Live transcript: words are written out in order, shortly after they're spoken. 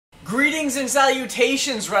Greetings and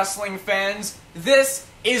salutations, wrestling fans. This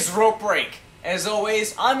is Rope Break. As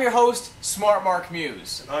always, I'm your host, Smart Mark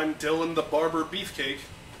Muse. And I'm Dylan the Barber Beefcake.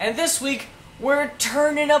 And this week, we're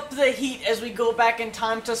turning up the heat as we go back in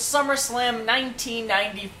time to SummerSlam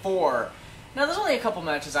 1994. Now, there's only a couple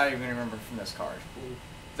matches I even remember from this card.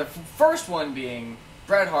 The first one being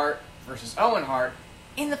Bret Hart versus Owen Hart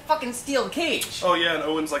in the fucking steel cage. Oh yeah, and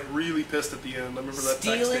Owen's like really pissed at the end. I remember that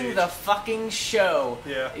Stealing the fucking show.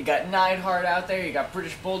 Yeah. You got Neidhart out there, you got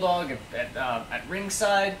British Bulldog at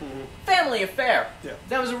ringside. Family affair. Yeah.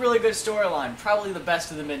 That was a really good storyline. Probably the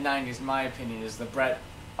best of the mid-90s, in my opinion, is the Bret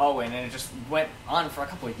Owen, and it just went on for a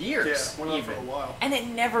couple of years. Yeah, went on for a while. And it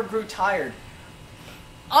never grew tired.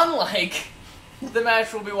 Unlike the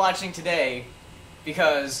match we'll be watching today,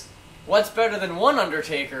 because what's better than one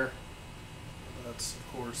Undertaker? That's,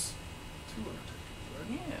 of course, two Undertakers,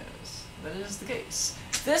 right? Yes, that is the case.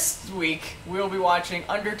 This week, we'll be watching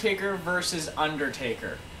Undertaker versus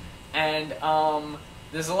Undertaker. And,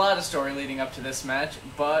 there's a lot of story leading up to this match,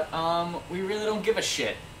 but, we really don't give a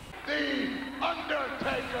shit. The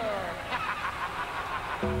Undertaker!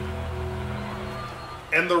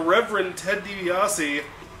 And the Reverend Ted Dibiase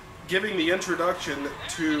giving the introduction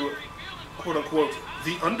to, quote-unquote,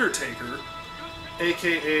 The Undertaker,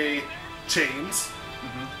 a.k.a. Chains,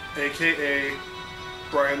 a.k.a.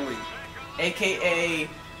 Brian Lee. A.k.a.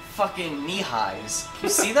 fucking knee-highs. You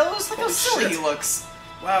see those? Look how silly he looks.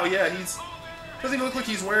 Wow, yeah, doesn't he look like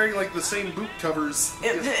he's wearing, like, the same boot covers?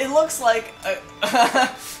 It looks like... I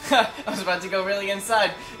was about to go really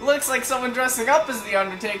inside. It looks like someone dressing up as The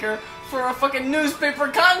Undertaker for a fucking newspaper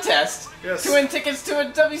contest Yes. to win tickets to a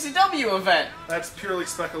WCW event. That's purely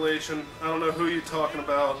speculation. I don't know who you're talking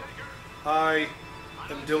about. I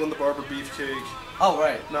am Dylan the Barber Beefcake, Oh,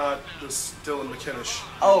 right. not this Dylan McKinnish.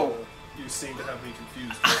 Oh. You seem to have me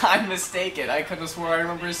confused. I'm mistaken. I could have swore I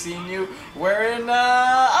remember seeing you wearing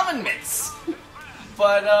oven mitts.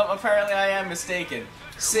 But apparently I am mistaken.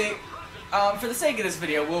 See, for the sake of this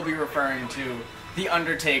video, we'll be referring to The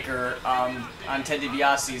Undertaker on Ted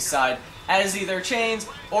Dibiase's side as either Chains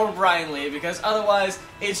or Brian Lee, because otherwise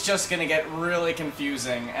it's just going to get really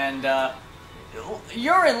confusing. And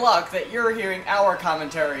you're in luck that you're hearing our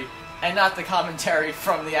commentary and not the commentary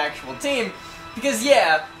from the actual team, because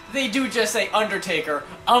yeah, they do just say Undertaker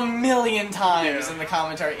a million times in the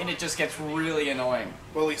commentary, and it just gets really annoying.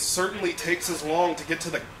 Well, he certainly takes as long to get to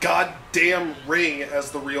the goddamn ring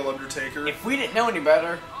as the real Undertaker. If we didn't know any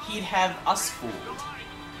better, he'd have us fooled.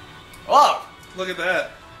 Whoa! Look at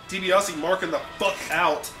that. DiBiase marking the fuck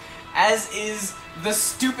out. As is the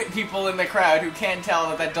stupid people in the crowd who can't tell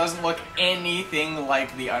that that doesn't look anything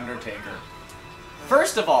like The Undertaker.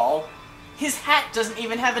 First of all, his hat doesn't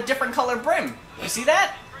even have a different color brim. You see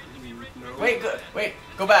that? No. Wait,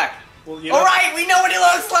 go back. Well, you know, Alright, we know what he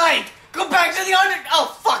looks like! Go back to the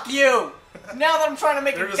Oh, fuck you! Now that I'm trying to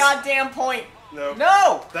make a goddamn point. No.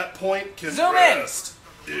 No! That point can Zoom rest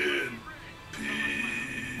in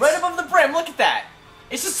peace. Right above the brim, look at that.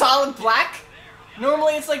 It's a solid black.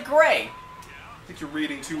 Normally it's like gray. I think you're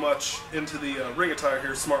reading too much into the ring attire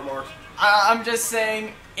here, Smart Mark. I'm just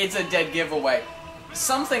saying, it's a dead giveaway.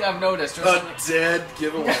 Something I've noticed... Dead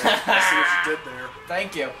giveaway. I see what you did there.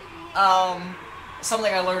 Thank you.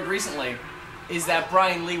 Something I learned recently is that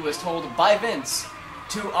Brian Lee was told by Vince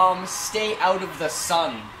to, stay out of the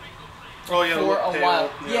sun. Oh, yeah, for a pale. while.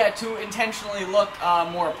 Yeah. Yeah, to intentionally look,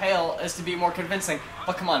 more pale, as to be more convincing.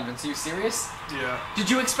 But come on, Vince, are you serious? Yeah. Did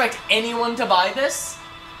you expect anyone to buy this?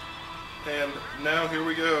 And now here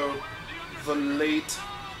we go. The late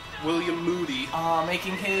William Moody.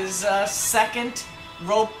 Making his, second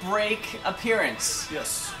rope break appearance.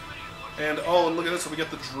 Yes. And, oh, and look at this. We got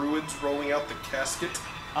the Druids rolling out the casket.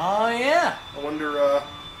 Oh, yeah. I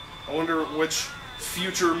wonder which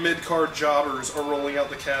future mid-card jobbers are rolling out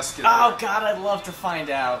the casket. Oh, God, I'd love to find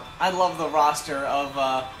out. I love the roster of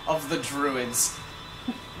the Druids.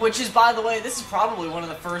 Which is, by the way, this is probably one of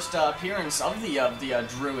the first appearances of the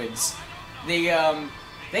Druids. They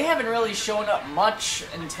haven't really shown up much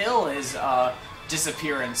until his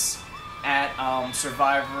disappearance at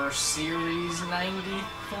Survivor Series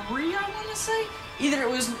 93, I want to say. Either it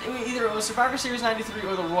was Survivor Series 93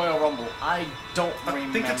 or the Royal Rumble. I don't remember.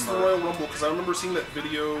 I think it's the Royal Rumble, because I remember seeing that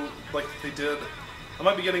video like they did. I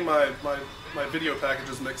might be getting my video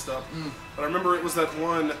packages mixed up. But I remember it was that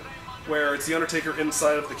one where it's the Undertaker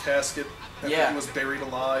inside of the casket and he was buried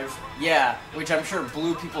alive. Yeah, which I'm sure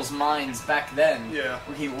blew people's minds back then. Yeah.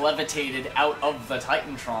 Where he levitated out of the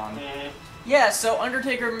Titantron. Yeah, so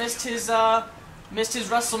Undertaker missed his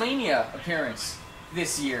WrestleMania appearance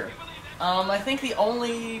this year. I think the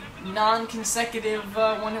only non-consecutive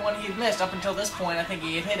one he had missed up until this point, I think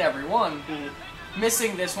he had hit every one.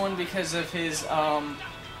 Missing this one because of his, I'm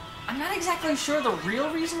not exactly sure the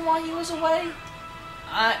real reason why he was away.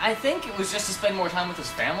 I think it was just to spend more time with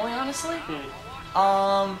his family, honestly.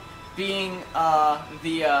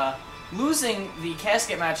 Losing the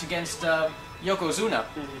casket match against Yokozuna,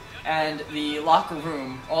 and the locker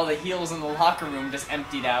room, all the heels in the locker room just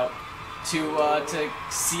emptied out to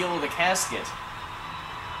seal the casket.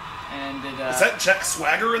 And it, is that Jack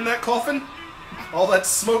Swagger in that coffin? All that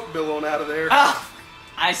smoke billowing out of there. Ah,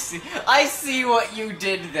 I see what you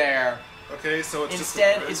did there. Okay, so it's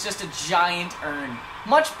instead it's just a giant urn,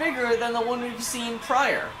 much bigger than the one we've seen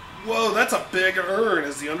prior. Whoa, that's a big urn.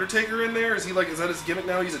 Is the Undertaker in there? Is he like? Is that his gimmick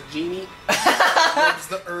now? He's a genie. Loves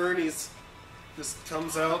the urn. He's just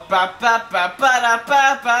comes out. Ba ba ba ba da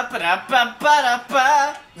ba ba ba da ba ba da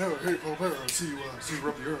ba. No, hey, Paul Bearer, I see you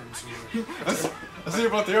rub the urn. I see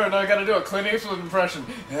about the urn. Now I gotta do a Clint Eastwood impression.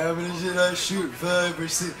 How many did I shoot? 5 or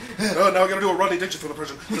 6. Oh, now I gotta do a Rodney Dangerfield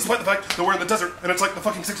impression. Despite the fact that we're in the desert and it's like the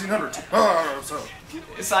fucking 1600s. Oh, so.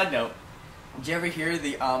 Side note. Did you ever hear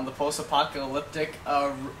the post-apocalyptic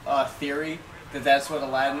theory that that's what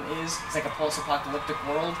Aladdin is? It's like a post-apocalyptic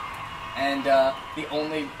world, and the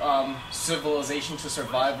only civilization to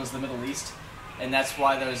survive was the Middle East, and that's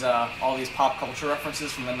why there's all these pop culture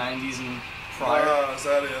references from the 90s and prior. Oh, is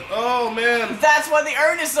that it? Oh, man! That's why the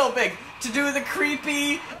urn is so big! To do the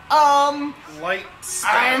creepy, light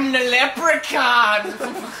stuff. I'm the leprechaun!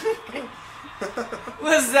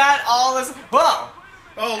 Was that all this? Whoa!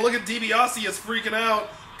 Oh, look at Dibiase is freaking out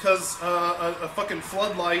because a fucking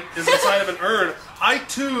floodlight is inside of an urn. I,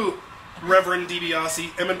 too, Reverend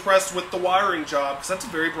Dibiase, am impressed with the wiring job because that's a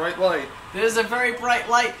very bright light. It is a very bright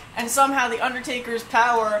light, and somehow the Undertaker's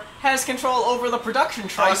power has control over the production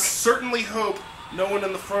truck. I certainly hope no one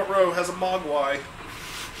in the front row has a mogwai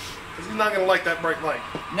because he's not going to like that bright light.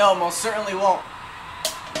 No, most certainly won't.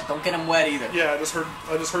 Don't get him wet either. Yeah, I just heard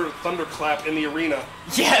a thunderclap in the arena.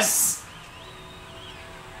 Yes!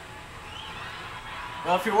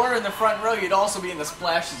 Well, if you were in the front row, you'd also be in the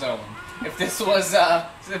splash zone. If this was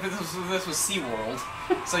SeaWorld,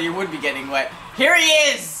 so you would be getting wet. Here he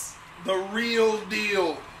is! The real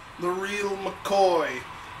deal. The real McCoy.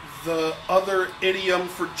 The other idiom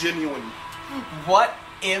for genuine. What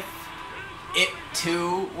if it,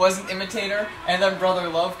 too, was an imitator, and then Brother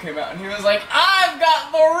Love came out, and he was like, I've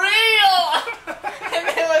got the real! And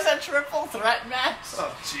it was a triple threat match.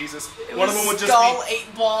 Oh, Jesus. One of them would just Skull,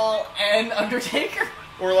 8-Ball, and Undertaker.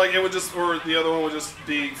 Or like it would just, or the other one would just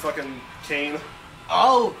be fucking Kane.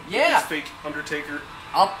 Oh, yeah. Fake Undertaker.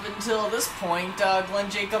 Up until this point, Glenn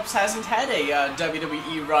Jacobs hasn't had a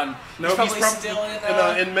WWE run. No, he's probably still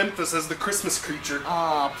in Memphis as the Christmas creature.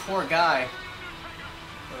 Aw, poor guy.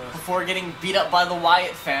 Before getting beat up by the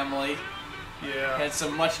Wyatt family. Yeah. Had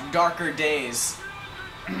some much darker days.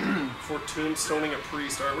 For tombstoning a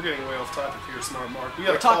priest. Alright, we're getting way off topic here, Smart Mark. We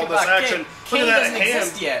gotta call this action. Kane Look at that doesn't hand.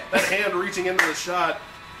 exist yet. That hand reaching into the shot,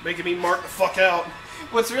 making me mark the fuck out.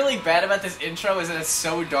 What's really bad about this intro is that it's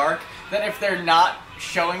so dark that if they're not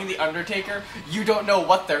showing the Undertaker, you don't know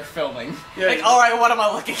what they're filming. Yeah, like, alright, what am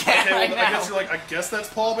I looking at okay, right well, now? I guess you're like, I guess that's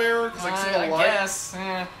Paul Bearer? Because I see a light. I guess,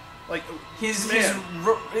 yeah. Like, his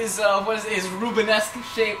Rubenesque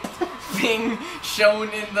shape being shown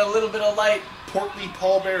in the little bit of light. Portly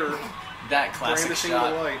Paul Bearer. That classic brandishing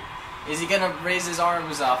shot. The light. Is he gonna raise his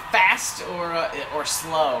arms fast or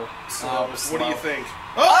slow? Slow. Slow. What do you think?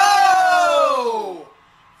 Oh!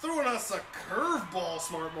 Throwing us a curveball,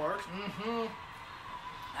 Smart Mark. Mm-hmm.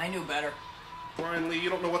 I knew better. Brian Lee, you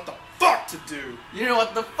don't know what the fuck to do. You know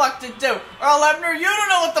what the fuck to do. Earl Ebner, you don't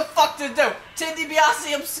know what the fuck to do. Ted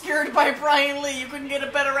Dibiase obscured by Brian Lee. You couldn't get a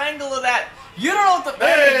better angle of that. You don't know what the...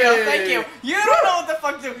 There you go, thank you. You don't know what the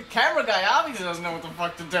fuck to do. Camera guy obviously doesn't know what the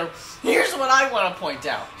fuck to do. Here's what I want to point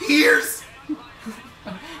out. Here's...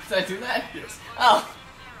 Did I do that? Yes. Oh.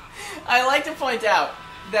 I like to point out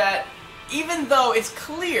that even though it's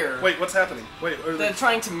clear... Wait, what's happening? Wait, they're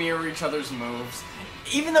trying to mirror each other's moves.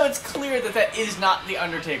 Even though it's clear that that is not the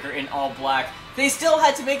Undertaker in all black, they still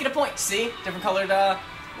had to make it a point. See? Different colored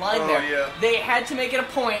line there. Yeah. They had to make it a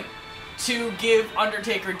point to give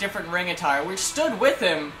Undertaker different ring attire, which stood with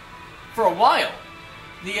him for a while.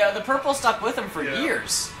 The purple stuck with him for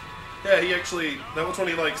years. Yeah, he actually... That was when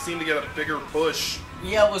he, like, seemed to get a bigger push.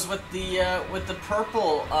 Yeah, it was with the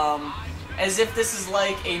purple, as if this is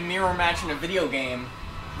like a mirror match in a video game.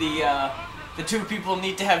 The two people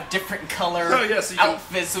need to have different color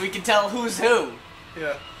outfits so we can tell who's who.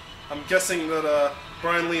 Yeah. I'm guessing that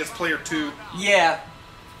Brian Lee is player 2. Yeah.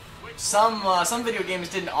 Some video games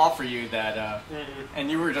didn't offer you that, and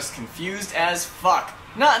you were just confused as fuck.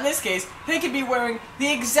 Not in this case. They could be wearing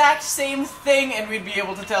the exact same thing, and we'd be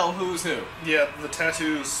able to tell who's who. Yeah, the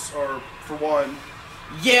tattoos are, for one.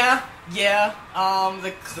 Yeah.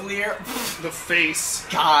 The clear. The face.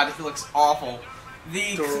 God, he looks awful.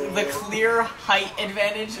 The clear height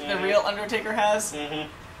advantage the real Undertaker has.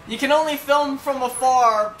 You can only film from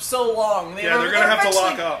afar so long. They're gonna have to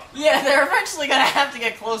lock up. Yeah, they're eventually gonna have to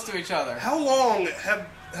get close to each other. How long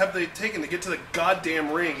have they taken to get to the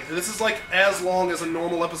goddamn ring? This is like as long as a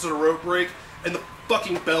normal episode of Rope Break, and the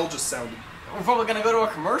fucking bell just sounded. We're probably gonna go to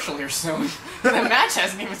a commercial here soon. The match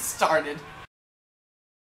hasn't even started.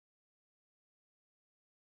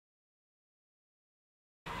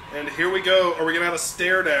 And here we go. Are we gonna have a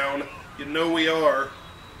stare down? You know we are.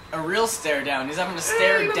 A real stare down. He's having to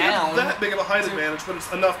stare down. Not that big of a height advantage, but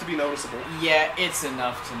it's enough to be noticeable. Yeah, it's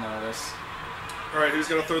enough to notice. Alright, who's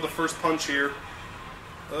gonna throw the first punch here?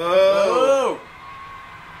 Oh!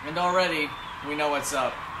 And already, we know what's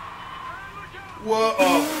up. Whoa!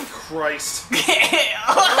 Oh, Christ.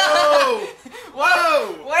 Whoa!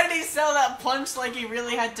 Whoa! Why did he sell that punch like he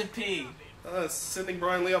really had to pee? Sending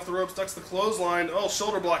Brian Lee off the ropes, ducks the clothesline. Oh,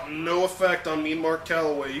 shoulder block, no effect on Mean Mark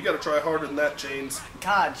Calloway. You gotta try harder than that, Chains.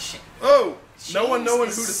 God, oh! Chains no one knowing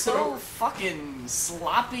who to so throw. Fucking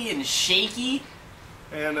sloppy and shaky.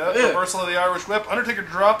 And reversal of the Irish Whip. Undertaker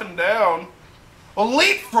dropping down. A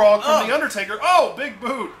leapfrog from the Undertaker. Oh, big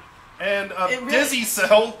boot. And a dizzy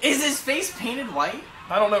cell. Is his face painted white?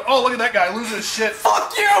 I don't know. Oh, look at that guy losing his shit.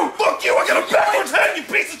 Fuck you! Fuck you! I got a backwards head, you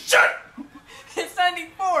piece of shit! It's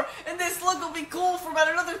 94, and this look will be cool for about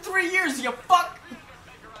another 3 years, you fuck!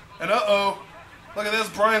 And uh-oh. Look at this,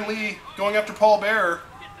 Brian Lee going after Paul Bearer.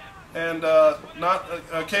 And,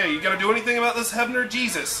 okay, you gonna do anything about this, Hebner?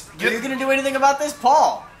 Jesus. Are you gonna do anything about this,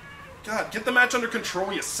 Paul? God, get the match under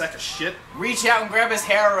control, you sack of shit. Reach out and grab his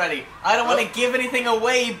hair already. I don't want to give anything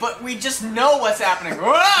away, but we just know what's happening.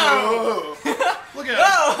 Whoa! Look at him.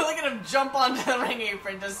 Oh, look at him jump onto the ring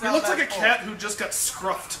apron to sell He looks that like a cat who just got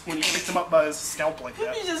scruffed when you picked him up by his scalp like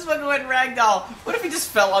that. He just fucking went ragdoll. What if he just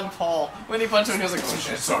fell on Paul when he punched him and he was like, oh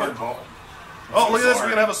shit, sorry, Paul. Oh, look at this. We're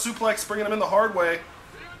gonna have a suplex, bringing him in the hard way.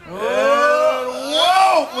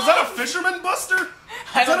 Whoa! Was that a fisherman buster?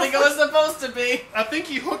 I don't think it was supposed to be. I think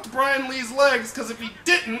he hooked Brian Lee's legs, because if he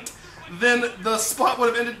didn't, then the spot would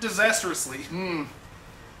have ended disastrously.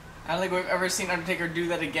 I don't think we've ever seen Undertaker do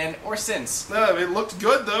that again, or since. No, it looked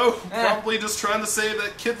good, though. Probably just trying to save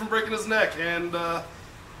that kid from breaking his neck. And,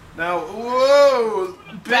 now, whoa!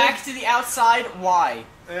 Back to the outside, why?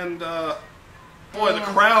 And, boy, the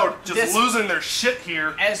crowd just losing their shit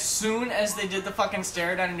here. As soon as they did the fucking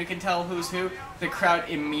stare down and you can tell who's who, the crowd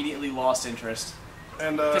immediately lost interest.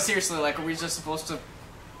 And, seriously, like, are we just supposed to...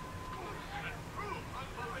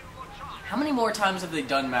 How many more times have they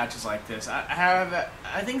done matches like this? I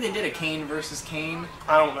think they did a Kane versus Kane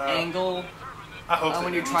angle. I hope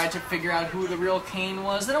when you tried to figure out who the real Kane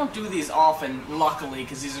was. They don't do these often, luckily,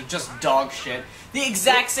 because these are just dog shit. The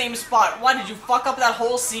exact same spot. Why, did you fuck up that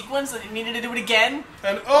whole sequence that you needed to do it again?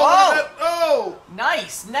 And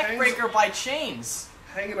Nice! Neckbreaker by Chains.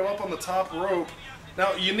 Hanging him up on the top rope.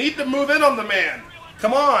 Now, you need to move in on the man.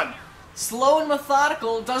 Come on. Slow and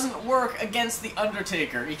methodical doesn't work against the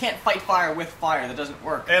Undertaker. You can't fight fire with fire. That doesn't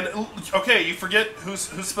work. And, okay, you forget who's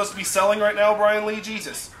supposed to be selling right now, Brian Lee?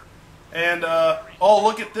 Jesus. And, oh,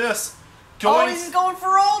 look at this. He's going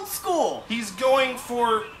for old school. He's going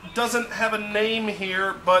for, doesn't have a name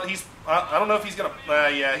here, but he's, I don't know if he's gonna,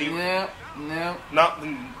 yeah, he... No. Not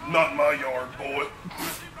in my yard, boy.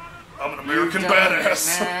 I'm an American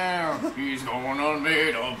badass. Now. He's going on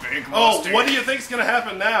made a big mistake. Oh, what do you think's gonna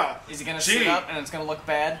happen now? Is he gonna sit up and it's gonna look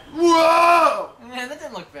bad? Whoa! Yeah, that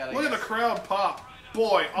didn't look bad, Look at the crowd pop.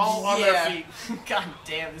 Boy, all on their feet. God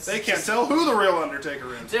damn. They can't tell who the real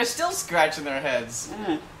Undertaker is. They're still scratching their heads.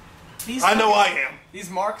 I know I am. These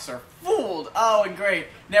marks are fooled. Oh, and great.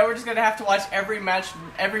 Now we're just gonna have to watch every match,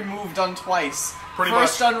 every move done twice.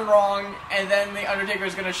 First done wrong, and then the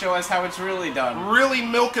Undertaker's gonna show us how it's really done. Really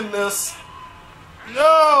milking this.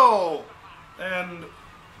 No! And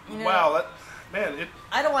wow, that man,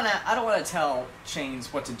 I don't wanna tell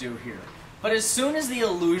Chains what to do here. But as soon as the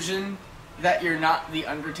illusion that you're not the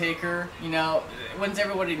Undertaker, once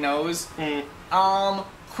everybody knows,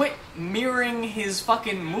 quit mirroring his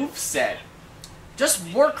fucking moveset.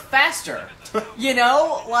 Just work faster.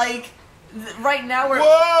 Like, right now we're...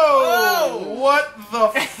 Whoa! What the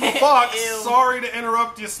fuck? Sorry to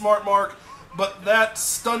interrupt you, Smart Mark, but that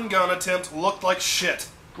stun gun attempt looked like shit.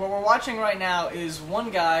 What we're watching right now is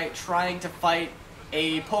one guy trying to fight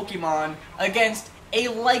a Pokemon against a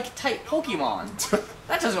like-type Pokemon.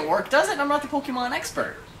 That doesn't work, does it? I'm not the Pokemon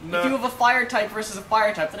expert. No. If you have a fire type versus a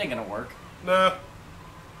fire type, that ain't gonna work. No.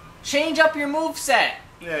 Change up your moveset.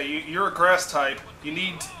 Yeah, you're a grass type. You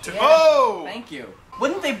need to. Yeah, Oh! Thank you.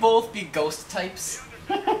 Wouldn't they both be ghost types?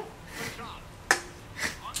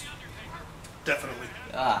 Definitely.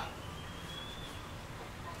 Ah.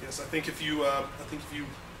 Yes, I think if you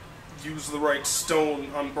use the right stone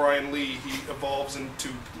on Brian Lee, he evolves into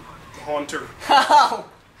Haunter. How?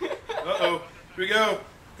 Uh-oh. Here we go.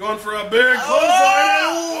 Going for a big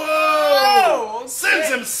clothesline. Whoa! Okay. Sends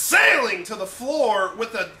him sailing to the floor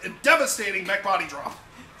with a devastating back body drop.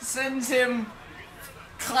 Sends him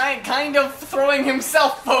kind of throwing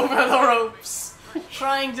himself over the ropes.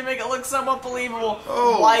 Trying to make it look somewhat believable.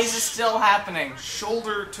 Oh, Why is it still happening?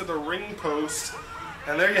 Shoulder to the ring post.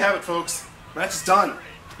 And there you have it, folks. Match is done.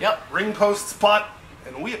 Yep. Ring post spot.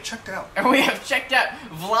 And we have checked out. And we have checked out.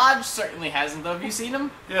 Vlad certainly hasn't, though. Have you seen him?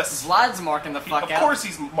 Yes. Vlad's marking the fuck out. Of course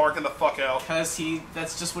he's marking the fuck out. Because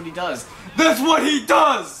that's just what he does. That's what he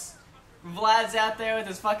does! Vlad's out there with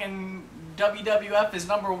his fucking WWF, his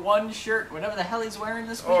 #1 shirt, whatever the hell he's wearing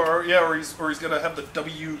this week. Or he's gonna have the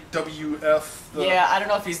WWF. Yeah, I don't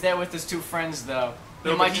know if he's there with his two friends, though.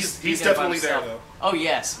 No, but he's definitely there, though. Oh,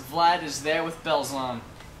 yes. Vlad is there with bells on.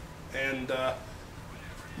 And,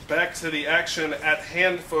 back to the action at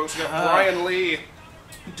hand, folks. We got Brian Lee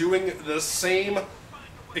doing the same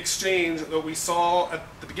exchange that we saw at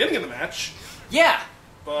the beginning of the match. Yeah.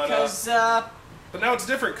 But, Because, but now it's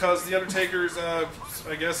different, because the Undertaker's,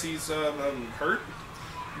 I guess he's, hurt?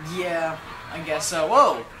 yeah, I guess so.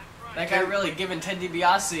 Whoa! That guy really giving Ted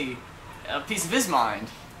Dibiase a piece of his mind.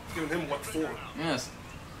 Giving him what for? Yes.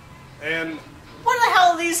 And What the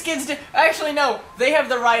hell are these kids do? Actually, no. They have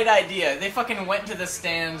the right idea. They fucking went to the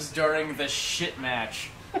stands during the shit match.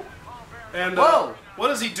 And, Whoa!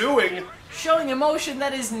 what is he doing? Showing emotion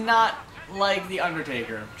that is not like the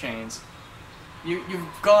Undertaker, Chains. You've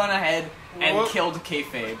gone ahead and Whoa. killed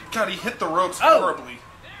kayfabe. God, he hit the ropes Oh. horribly.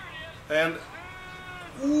 And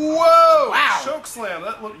whoa! Wow. Choke slam.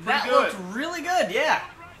 That looked pretty That good. looked really good, yeah.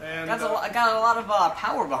 And Got a lot of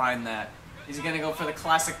power behind that. Is he gonna go for the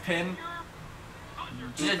classic pin?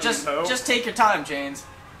 No. Just take your time, Chains.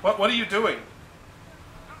 What are you doing?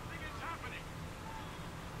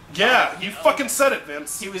 Yeah, you fucking said it,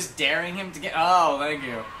 Vince. He was daring him to get. Oh, thank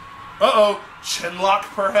you. Uh-oh. Chinlock,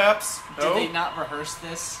 perhaps? No? Did they not rehearse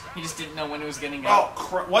this? He just didn't know when it was gonna go.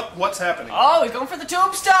 Oh, what's happening? Oh, he's going for the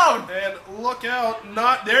tombstone! And look out.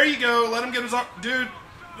 Not... There you go. Let him get his arm... Dude.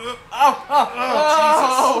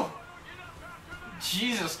 Oh,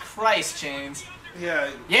 Jesus Christ, Chains. Yeah.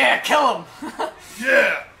 Yeah, kill him!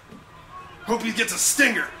 Yeah. Hope he gets a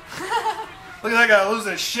stinger. Look at that guy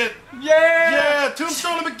losing his shit. Yeah! Yeah,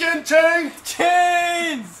 tombstone him again, Chang.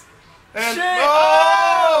 Chains! And Shit.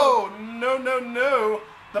 oh no!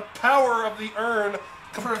 The power of the urn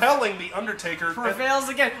compelling the Undertaker. Prevails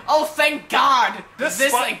again. Oh, thank God! This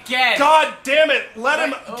spot- again! God damn it! Let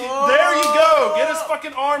him. Oh. There you go. Get his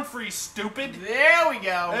fucking arm free, stupid. There we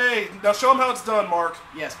go! Hey, now show him how it's done, Mark.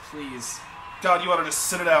 Yes, please. God, you ought to just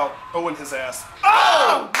sit it out. Owen his ass.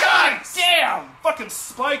 Oh, nice! Damn! Fucking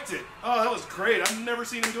spiked it. Oh, that was great. I've never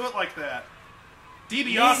seen him do it like that.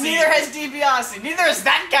 DiBiase. Neither has DiBiase. Neither is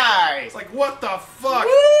that guy. It's like, what the fuck?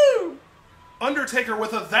 Woo! Undertaker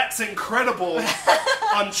with a "That's Incredible"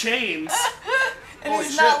 on chains. And Holy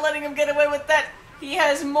he's shit. not letting him get away with that. He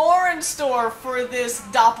has more in store for this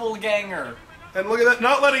doppelganger. And look at that,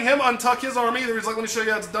 not letting him untuck his arm either. He's like, let me show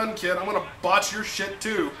you how it's done, kid. I'm gonna botch your shit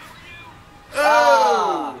too.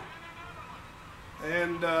 Oh!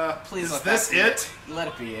 And, Please is let this that be it? Let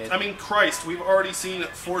it be it. I mean, Christ, we've already seen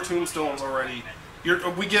 4 tombstones already.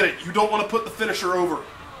 We get it. You don't want to put the finisher over.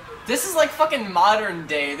 This is like fucking modern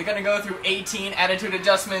day. They're gonna go through 18 attitude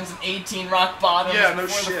adjustments and 18 rock bottoms. Yeah, no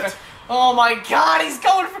before the shit. oh my God, he's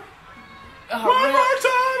going for. One more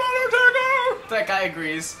time, Undertaker! That guy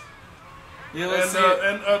agrees. Yeah, let's see it.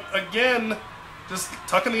 And again, just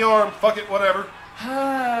tucking the arm. Fuck it, whatever. Okay.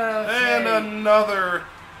 And another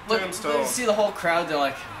Look, tombstone. you see the whole crowd. They're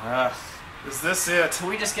like, ugh. Is this it? Can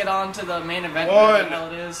we just get on to the main event? 1, Whatever the hell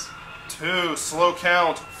it is. 2, slow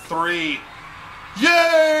count, 3.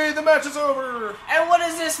 Yay! The match is over! And what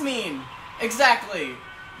does this mean? Exactly.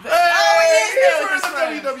 Hey! He's He's there with for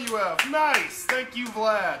his the WWF. Nice! Thank you,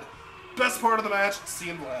 Vlad. Best part of the match,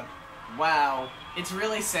 seeing Vlad. Wow. It's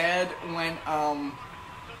really sad when,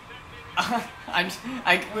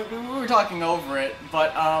 we were talking over it,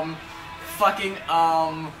 but, fucking,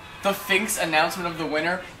 the Fink's announcement of the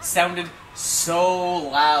winner sounded so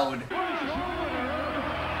loud.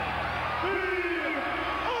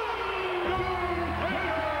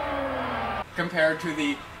 compared to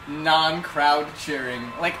the non-crowd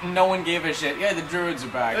cheering. Like, no one gave a shit. Yeah, the Druids are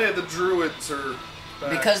back. Hey, the Druids are back.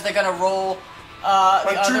 Because they're gonna roll,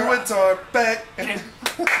 the Druids are back. Alright.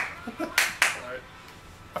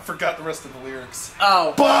 I forgot the rest of the lyrics.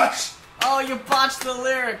 Oh. Botch! Oh, you botched the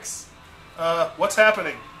lyrics! What's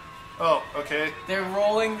happening? Oh, okay. They're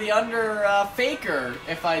rolling the Faker,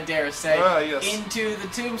 if I dare say, yes. into the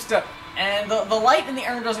tombstone. And the light in the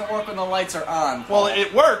urn doesn't work when the lights are on. Well,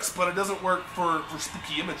 it works, but it doesn't work for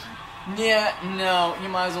spooky imagery. Yeah, no, you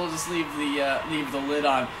might as well just leave the lid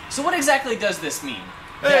on. So what exactly does this mean?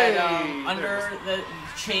 Hey, that the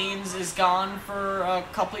chains is gone for a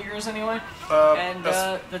couple of years anyway, and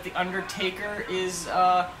that the Undertaker is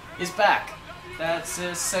back. That's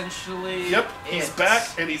essentially Yep, he's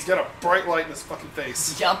back, and he's got a bright light in his fucking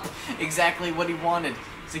face. Yup, exactly what he wanted.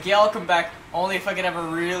 He's like, yeah, I'll come back, only if I can have a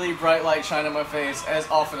really bright light shine on my face as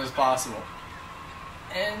often as possible.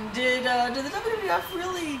 And did the WWF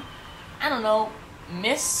really, I don't know,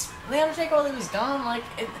 miss The Undertaker while he was gone?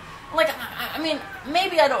 I mean,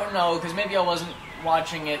 maybe I don't know, because maybe I wasn't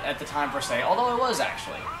watching it at the time per se, although I was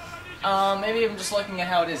actually. Maybe I'm just looking at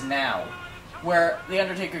how it is now, where The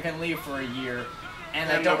Undertaker can leave for a year, and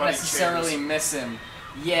I don't necessarily miss him.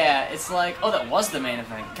 Yeah, it's like, oh, that was the main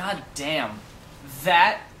event. God damn.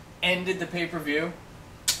 That ended the pay-per-view.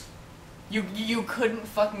 You couldn't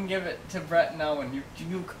fucking give it to Brett and Owen.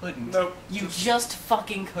 You couldn't. Nope. You just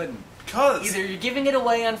fucking couldn't. Because either you're giving it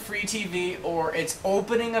away on free TV, or it's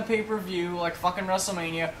opening a pay-per-view like fucking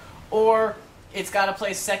WrestleMania, or it's gotta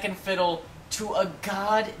play second fiddle to a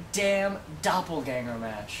goddamn doppelganger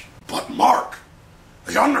match. But Mark,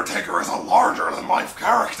 The Undertaker is a larger-than-life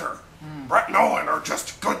character. Brett and Owen are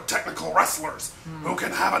just good technical wrestlers who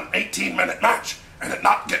can have an 18-minute match and it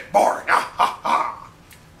not get boring.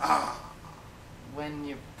 When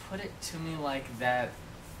you put it to me like that,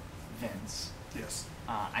 Vince, yes,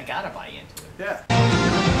 I gotta buy into it.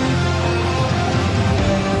 yeah.